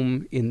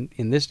home in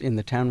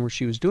the town where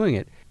she was doing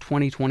it,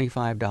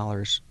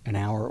 $20-$25 an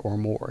hour or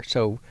more.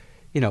 So,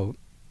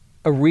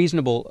 a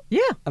reasonable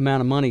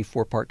amount of money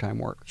for part-time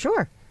work.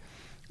 Sure.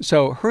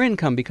 So her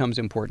income becomes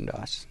important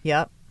to us.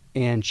 Yep.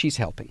 And she's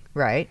helping.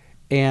 Right.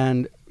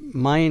 And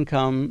my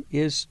income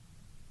is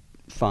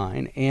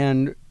fine.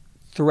 And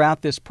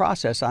throughout this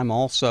process, I'm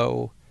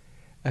also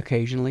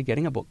occasionally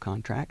getting a book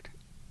contract.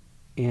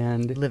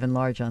 And living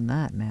large on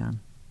that,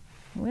 man.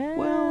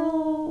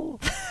 Well,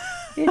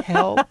 it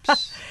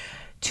helps.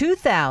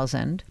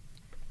 2000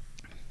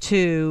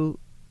 to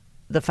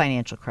the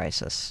financial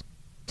crisis.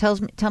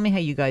 Tell me how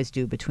you guys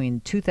do between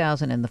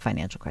 2000 and the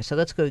financial crisis. So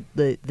let's go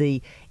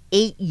the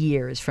 8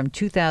 years from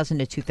 2000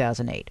 to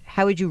 2008.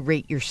 How would you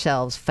rate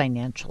yourselves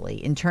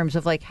financially in terms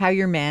of like how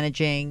you're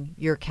managing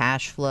your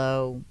cash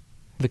flow?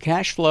 The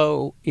cash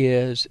flow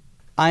is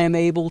I am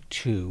able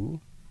to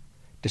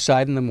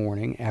decide in the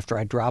morning after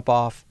I drop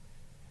off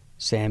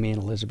Sammy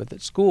and Elizabeth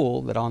at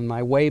school that on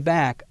my way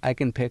back I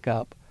can pick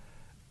up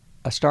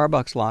a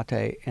Starbucks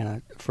latte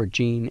for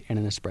Jeanne and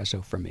an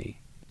espresso for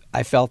me.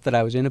 I felt that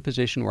I was in a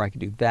position where I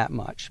could do that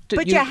much.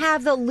 But you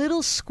have the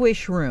little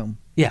squish room.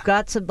 Yeah. You've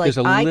got some I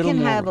can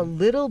have a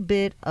little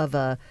bit of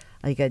a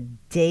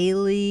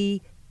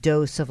daily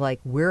dose of like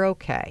we're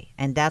okay,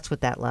 and that's what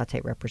that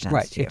latte represents.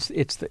 Right. To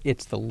you.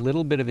 It's the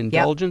little bit of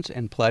indulgence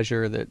and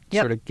pleasure that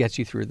sort of gets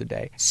you through the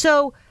day.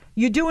 So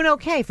you're doing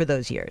okay for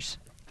those years.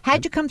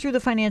 How'd you come through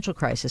the financial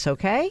crisis?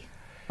 Okay?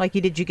 Like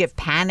did you get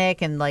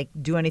panic and like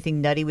do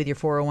anything nutty with your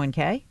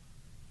 401k?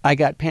 I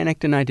got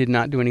panicked and I did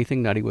not do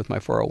anything nutty with my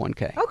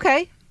 401k.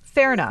 Okay.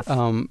 Fair enough.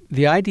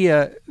 The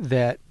idea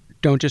that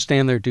don't just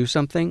stand there, do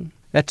something,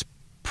 that's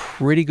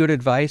pretty good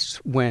advice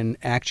when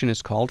action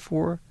is called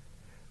for.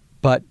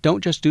 But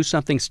don't just do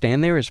something,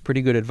 stand there is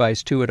pretty good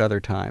advice too at other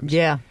times.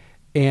 Yeah.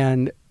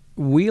 And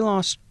we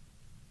lost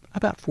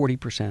about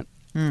 40%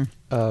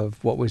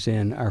 of what was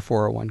in our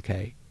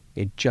 401k.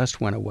 It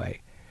just went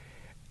away.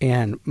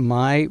 And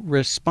my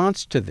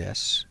response to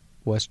this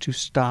was to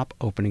stop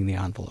opening the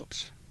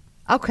envelopes.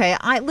 Okay,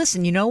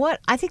 listen, you know what?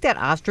 I think that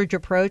ostrich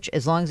approach,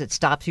 as long as it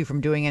stops you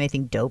from doing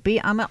anything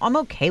dopey, I'm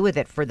okay with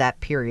it for that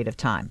period of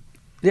time.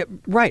 Yeah,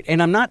 right,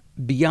 and I'm not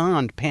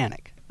beyond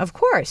panic. Of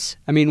course.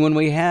 I mean, when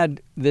we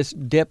had this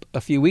dip a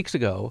few weeks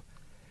ago,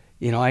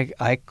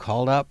 I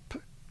called up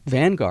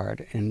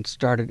Vanguard and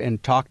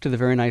talked to the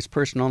very nice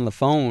person on the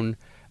phone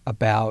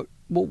about,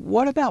 well,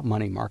 what about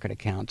money market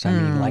accounts? I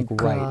mean,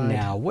 right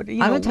now. I'm going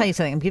to tell you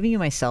something. I'm giving you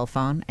my cell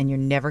phone, and you're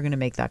never going to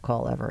make that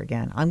call ever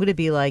again. I'm going to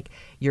be like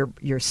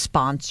your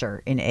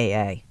sponsor in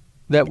AA.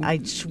 I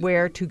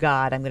swear to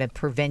God, I'm going to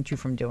prevent you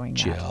from doing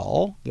that.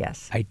 Jill,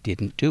 yes, I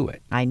didn't do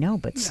it. I know,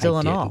 but still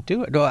and all. I didn't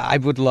do it. No, I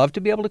would love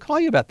to be able to call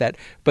you about that.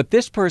 But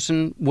this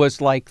person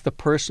was like the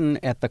person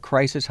at the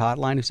crisis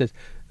hotline who says,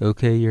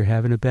 okay, you're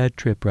having a bad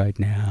trip right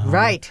now.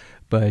 Right.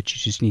 But you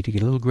just need to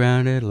get a little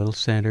grounded, a little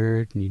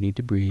centered, and you need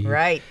to breathe.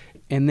 Right.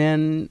 And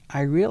then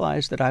I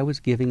realized that I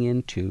was giving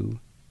into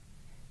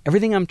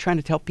everything I'm trying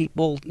to tell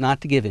people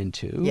not to give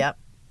into. Yep.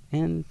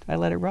 And I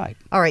let it ride.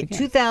 All right, again.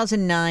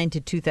 2009 to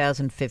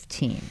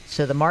 2015.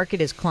 So the market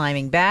is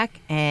climbing back.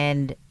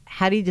 And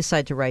how do you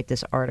decide to write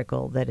this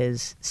article that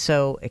is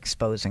so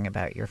exposing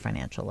about your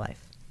financial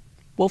life?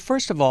 Well,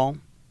 first of all,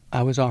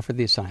 I was offered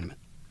the assignment.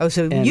 Oh,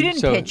 so you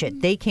didn't pitch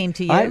it. They came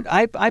to you?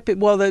 At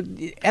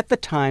the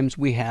Times,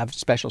 we have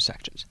special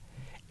sections.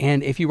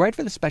 And if you write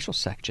for the special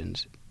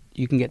sections,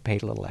 you can get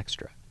paid a little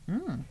extra.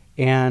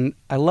 And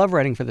I love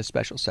writing for the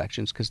special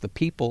sections because the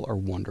people are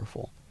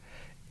wonderful.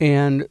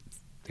 And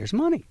there's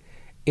money.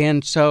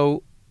 And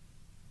so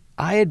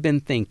I had been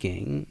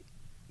thinking,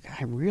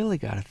 I really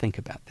got to think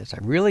about this. I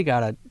really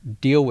got to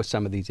deal with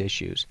some of these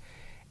issues.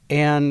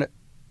 And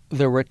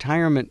the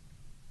retirement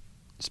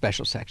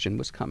special section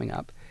was coming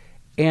up.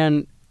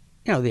 And,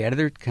 the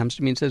editor comes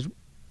to me and says,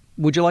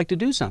 would you like to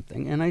do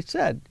something? And I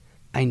said,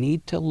 I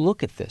need to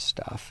look at this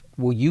stuff.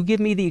 Will you give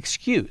me the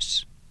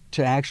excuse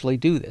to actually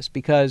do this?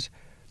 Because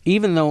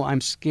even though I'm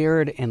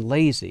scared and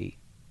lazy,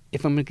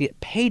 if I'm going to get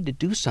paid to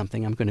do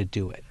something, I'm going to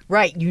do it.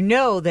 Right. You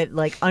know that,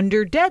 like,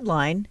 under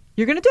deadline,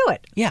 you're going to do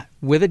it. Yeah.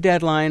 With a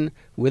deadline,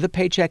 with a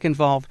paycheck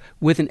involved,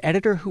 with an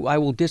editor who I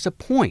will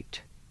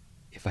disappoint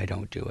if I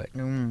don't do it,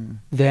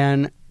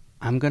 then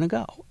I'm going to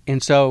go.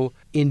 And so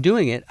in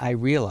doing it, I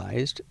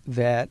realized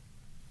that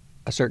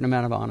a certain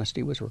amount of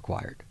honesty was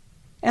required.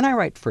 And I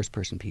write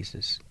first-person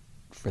pieces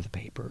for the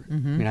paper. I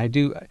mean, I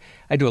do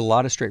a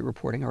lot of straight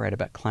reporting. I write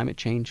about climate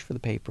change for the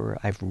paper.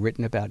 I've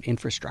written about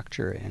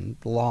infrastructure and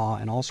law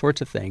and all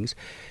sorts of things.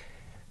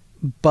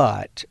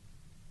 But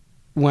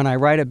when I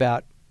write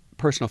about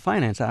personal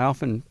finance, I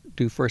often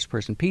do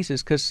first-person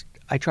pieces because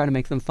I try to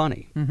make them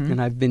funny. And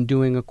I've been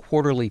doing a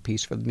quarterly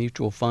piece for the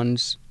mutual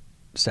funds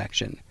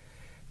section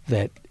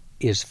that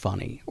is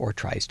funny or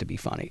tries to be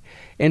funny.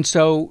 And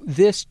so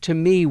this, to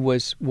me,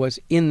 was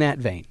in that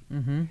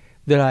vein,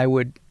 that I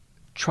would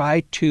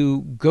try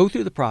to go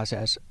through the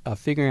process of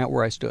figuring out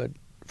where I stood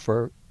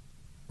for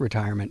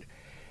retirement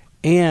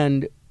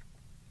and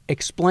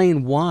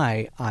explain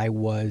why I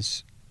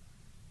was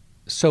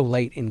so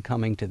late in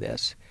coming to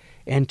this.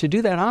 And to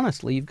do that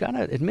honestly, you've got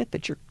to admit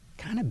that you're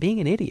kind of being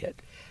an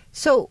idiot.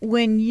 So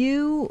when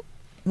you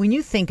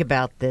think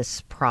about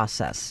this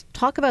process,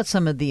 talk about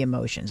some of the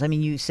emotions. I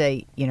mean, you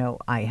say,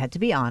 I had to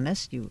be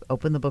honest. You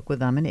open the book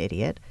with I'm an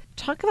idiot.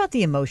 Talk about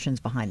the emotions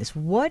behind this.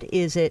 What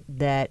is it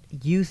that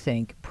you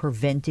think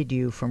prevented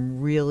you from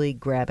really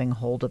grabbing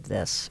hold of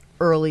this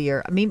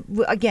earlier? I mean,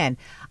 again,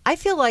 I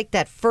feel like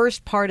that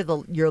first part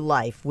of your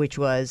life, which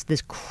was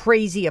this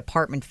crazy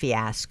apartment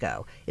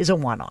fiasco, is a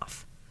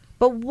one-off.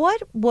 But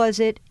what was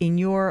it in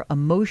your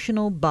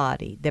emotional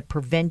body that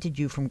prevented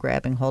you from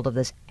grabbing hold of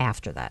this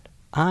after that?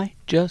 I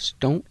just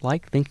don't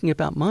like thinking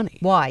about money.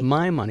 Why?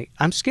 My money.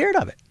 I'm scared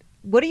of it.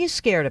 What are you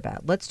scared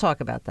about? Let's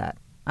talk about that.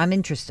 I'm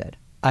interested.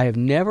 I have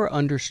never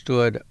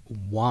understood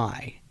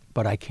why,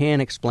 but I can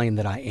explain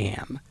that I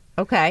am.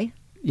 Okay.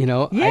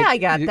 Yeah, I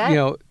got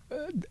that.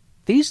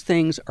 These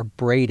things are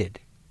braided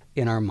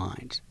in our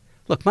minds.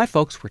 Look, my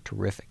folks were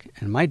terrific,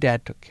 and my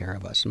dad took care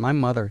of us, and my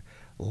mother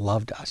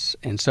loved us.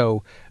 And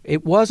so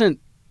it wasn't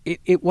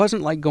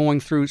like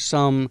going through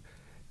some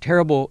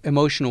terrible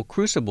emotional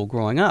crucible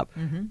growing up,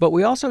 but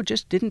we also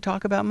just didn't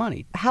talk about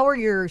money. How are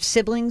your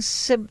siblings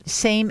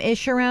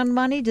same-ish around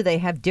money? Do they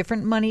have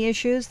different money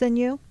issues than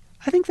you?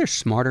 I think they're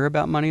smarter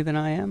about money than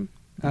I am.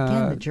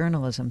 Again, the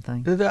journalism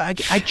thing. I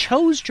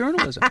chose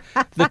journalism.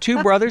 The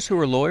two brothers who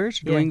are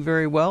lawyers are doing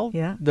very well.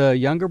 Yeah. The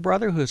younger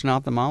brother, who's an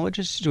ophthalmologist,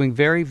 is doing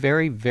very,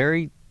 very,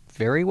 very,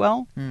 very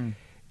well.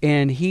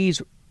 And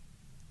he's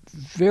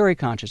very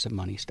conscious of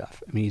money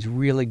stuff. I mean, he's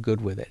really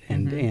good with it,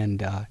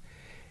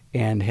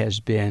 and has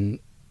been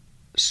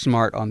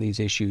smart on these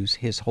issues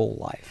his whole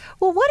life.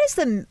 Well,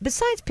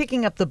 besides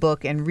picking up the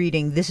book and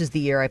reading, this is the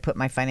year I put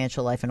my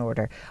financial life in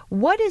order,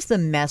 what is the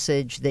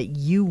message that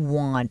you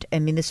want? I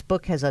mean, this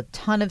book has a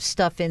ton of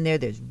stuff in there.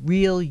 There's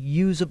real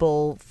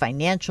usable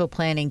financial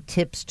planning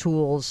tips,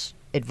 tools,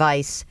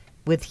 advice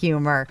with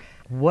humor.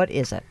 What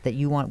is it that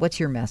you want? What's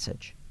your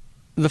message?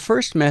 The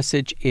first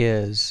message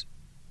is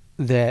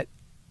that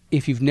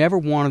if you've never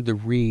wanted to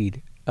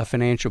read a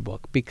financial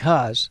book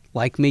because,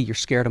 like me, you're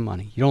scared of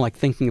money. You don't like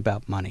thinking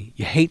about money.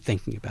 You hate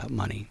thinking about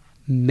money.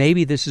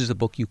 Maybe this is a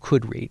book you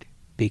could read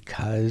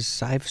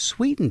because I've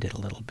sweetened it a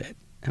little bit.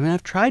 I mean,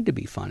 I've tried to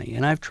be funny,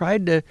 and I've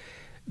tried to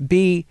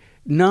be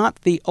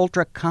not the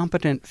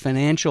ultra-competent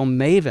financial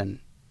maven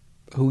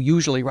who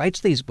usually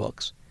writes these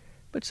books,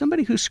 but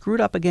somebody who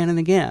screwed up again and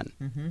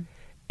again.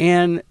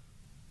 And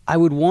I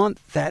would want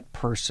that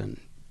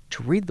person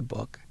to read the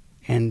book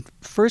and,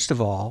 first of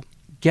all,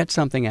 get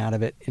something out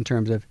of it in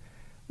terms of,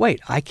 wait,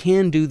 I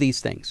can do these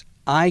things.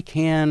 I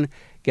can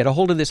get a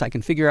hold of this. I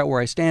can figure out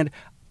where I stand.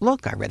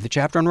 Look, I read the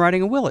chapter on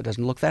writing a will. It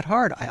doesn't look that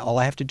hard. All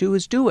I have to do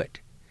is do it.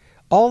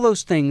 All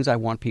those things I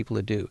want people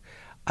to do.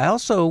 I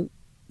also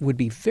would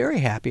be very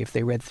happy if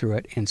they read through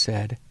it and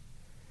said,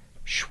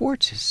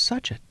 Schwartz is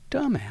such a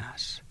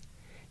dumbass.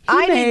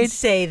 I didn't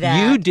say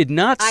that. You did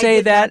not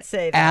say that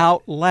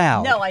out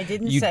loud. No, I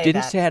didn't say that. You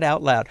didn't say it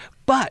out loud.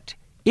 But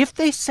if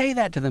they say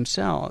that to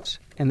themselves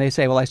and they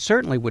say, well, I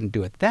certainly wouldn't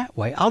do it that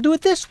way. I'll do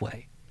it this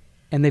way.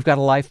 And they've got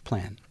a life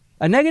plan.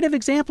 A negative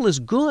example is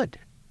good.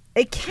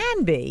 It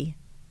can be.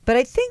 But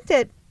I think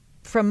that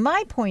from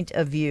my point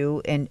of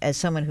view, and as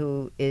someone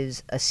who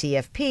is a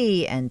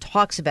CFP and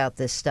talks about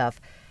this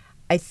stuff,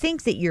 I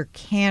think that your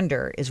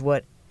candor is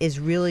what is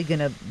really going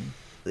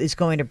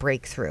to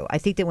break through. I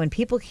think that when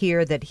people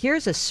hear that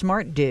here's a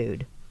smart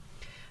dude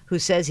who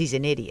says he's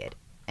an idiot,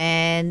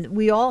 and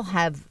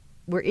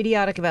we're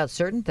idiotic about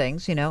certain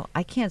things.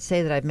 I can't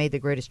say that I've made the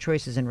greatest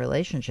choices in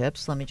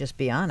relationships. Let me just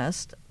be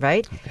honest,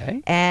 right?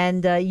 Okay.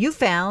 And you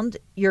found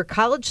your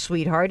college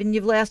sweetheart, and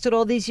you've lasted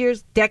all these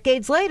years,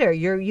 decades later.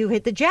 You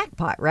hit the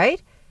jackpot,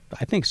 right?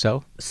 I think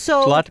so. So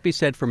there's a lot to be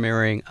said for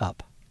marrying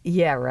up.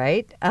 Yeah,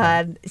 right.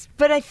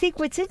 But I think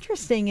what's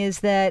interesting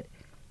is that,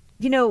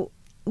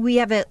 we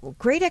have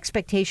great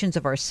expectations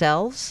of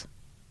ourselves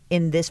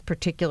in this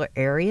particular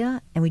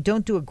area, and we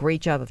don't do a great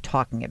job of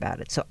talking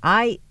about it. So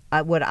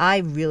what I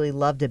really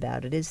loved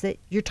about it is that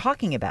you're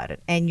talking about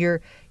it and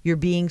you're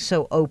being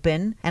so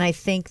open. And I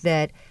think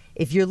that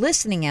if you're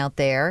listening out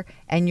there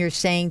and you're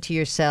saying to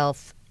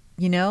yourself,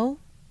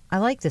 I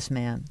like this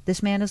man.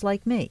 This man is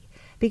like me.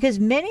 Because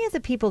many of the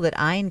people that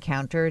I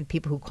encounter and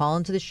people who call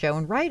into the show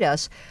and write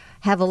us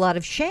have a lot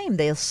of shame.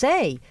 They'll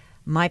say,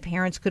 my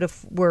parents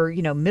were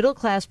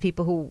middle-class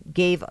people who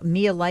gave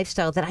me a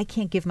lifestyle that I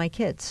can't give my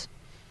kids.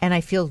 And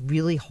I feel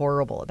really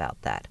horrible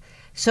about that.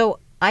 So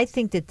I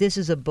think that this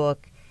is a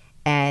book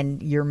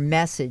and your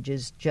message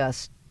is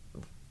just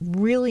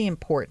really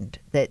important,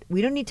 that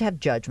we don't need to have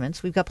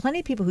judgments. We've got plenty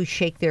of people who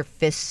shake their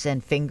fists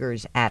and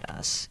fingers at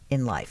us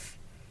in life.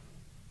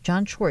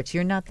 John Schwartz,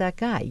 you're not that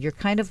guy. You're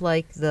kind of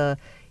like the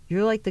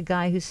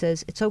guy who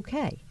says, it's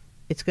okay.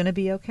 It's going to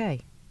be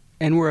okay.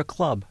 And we're a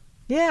club.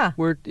 Yeah.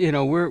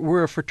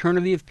 We're a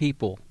fraternity of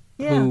people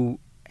who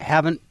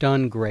haven't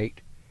done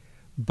great,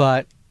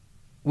 but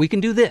we can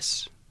do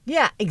this.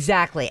 Yeah,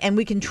 exactly. And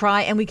we can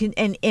try, and we can,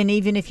 and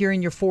even if you're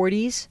in your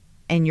 40s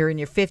and you're in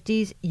your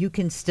 50s, you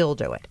can still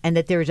do it. And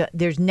that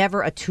there's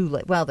never a too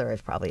late. Well, there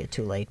is probably a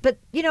too late, but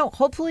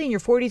hopefully in your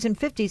 40s and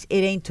 50s,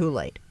 it ain't too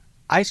late.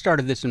 I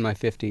started this in my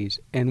 50s,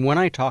 and when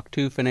I talk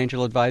to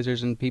financial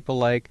advisors and people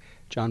like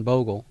John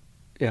Bogle,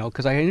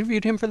 because I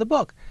interviewed him for the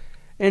book,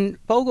 and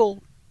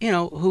Bogle,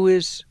 who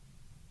is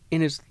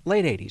in his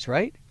late 80s,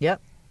 right?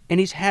 Yep. And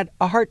he's had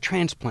a heart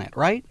transplant,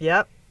 right?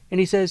 Yep. And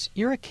he says,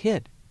 you're a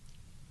kid.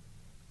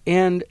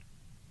 And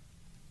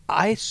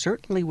I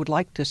certainly would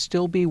like to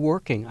still be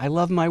working. I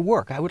love my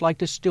work. I would like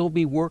to still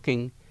be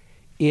working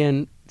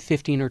in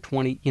 15 or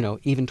 20,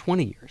 even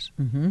 20 years.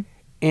 Mm-hmm.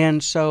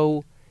 And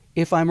so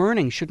if I'm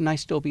earning, shouldn't I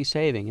still be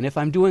saving? And if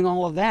I'm doing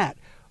all of that,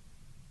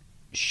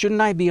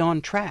 shouldn't I be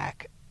on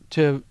track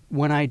to,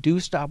 when I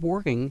do stop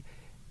working,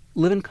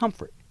 live in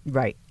comfort?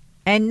 Right.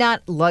 And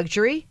not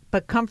luxury,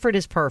 but comfort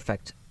is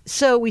perfect.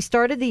 So we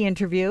started the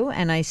interview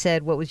and I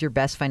said, what was your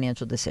best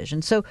financial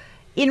decision? So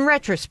in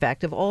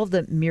retrospect of all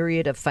the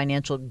myriad of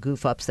financial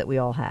goof ups that we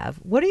all have,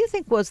 what do you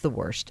think was the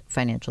worst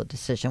financial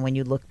decision when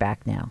you look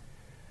back now?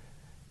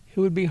 It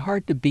would be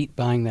hard to beat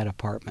buying that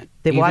apartment.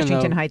 The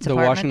Washington Heights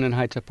apartment? The Washington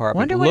Heights apartment.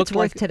 Wonder what it's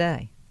worth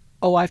today.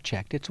 Oh, I've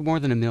checked. It's more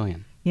than $1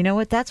 million. You know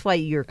what? That's why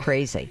you're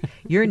crazy.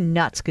 You're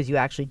nuts because you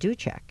actually do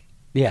check.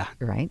 Yeah.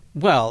 Right?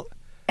 Well,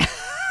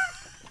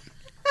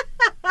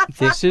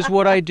 this is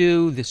what I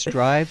do. This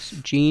drives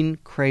Jeanne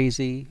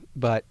crazy.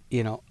 But,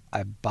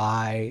 I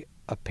buy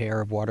a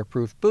pair of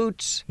waterproof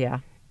boots. Yeah.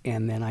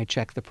 And then I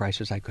check the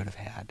prices I could have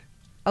had.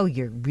 Oh,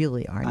 you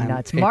really are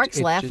nuts. Mark's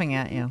laughing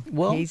at you.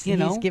 Well, he's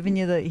giving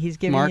you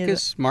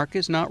the. Mark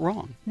is not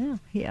wrong.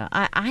 Yeah.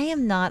 I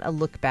am not a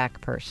look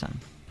back person.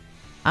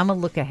 I'm a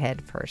look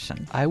ahead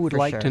person. I would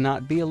like to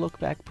not be a look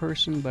back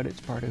person, but it's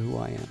part of who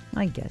I am.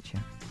 I get you.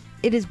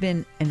 It has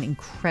been an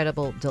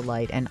incredible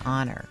delight and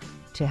honor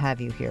to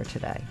have you here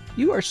today.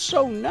 You are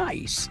so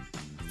nice.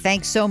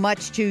 Thanks so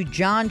much to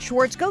John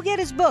Schwartz. Go get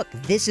his book,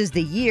 This is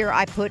the Year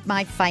I Put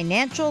My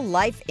Financial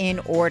Life in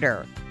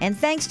Order. And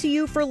thanks to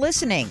you for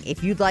listening.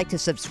 If you'd like to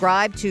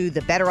subscribe to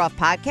the Better Off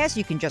podcast,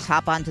 you can just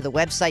hop onto the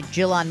website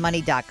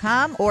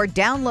JillOnMoney.com or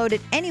download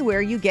it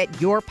anywhere you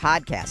get your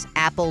podcasts,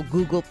 Apple,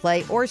 Google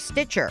Play, or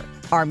Stitcher.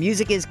 Our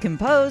music is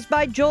composed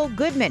by Joel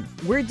Goodman.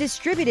 We're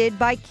distributed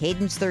by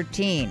Cadence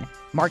 13.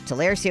 Mark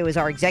Talercio is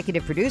our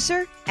executive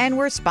producer, and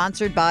we're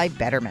sponsored by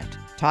Betterment.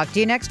 Talk to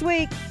you next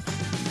week.